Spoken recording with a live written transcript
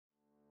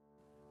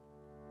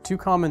Two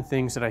common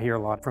things that I hear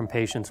a lot from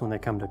patients when they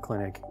come to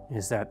clinic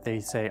is that they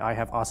say, I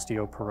have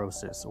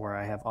osteoporosis or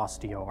I have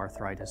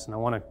osteoarthritis. And I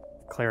want to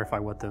clarify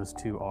what those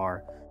two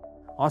are.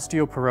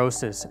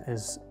 Osteoporosis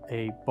is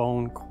a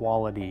bone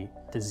quality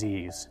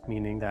disease,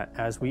 meaning that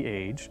as we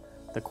age,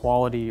 the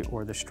quality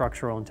or the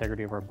structural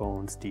integrity of our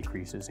bones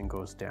decreases and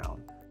goes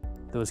down.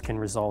 Those can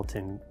result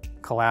in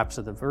collapse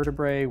of the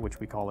vertebrae,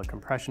 which we call a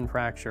compression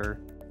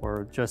fracture,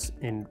 or just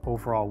in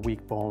overall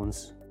weak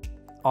bones.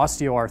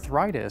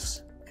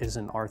 Osteoarthritis is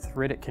an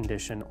arthritic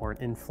condition or an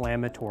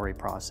inflammatory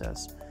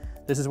process.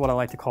 This is what I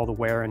like to call the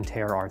wear and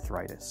tear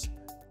arthritis.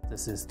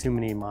 This is too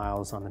many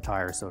miles on the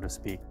tire, so to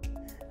speak.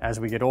 As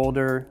we get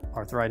older,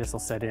 arthritis will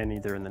set in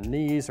either in the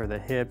knees or the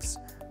hips,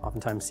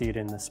 oftentimes see it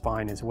in the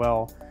spine as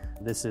well.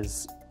 This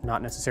is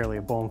not necessarily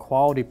a bone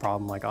quality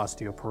problem like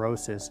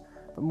osteoporosis,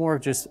 but more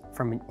just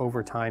from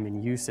over time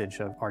and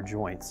usage of our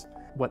joints.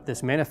 What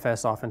this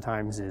manifests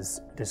oftentimes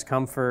is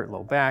discomfort,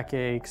 low back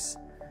aches,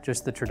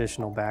 just the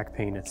traditional back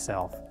pain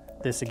itself.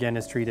 This again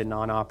is treated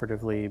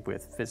non-operatively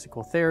with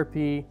physical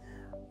therapy.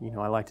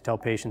 I like to tell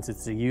patients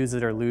it's a use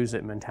it or lose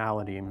it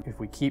mentality. And if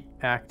we keep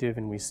active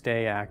and we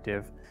stay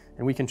active,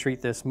 and we can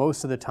treat this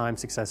most of the time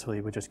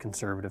successfully with just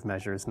conservative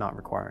measures, not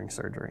requiring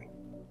surgery.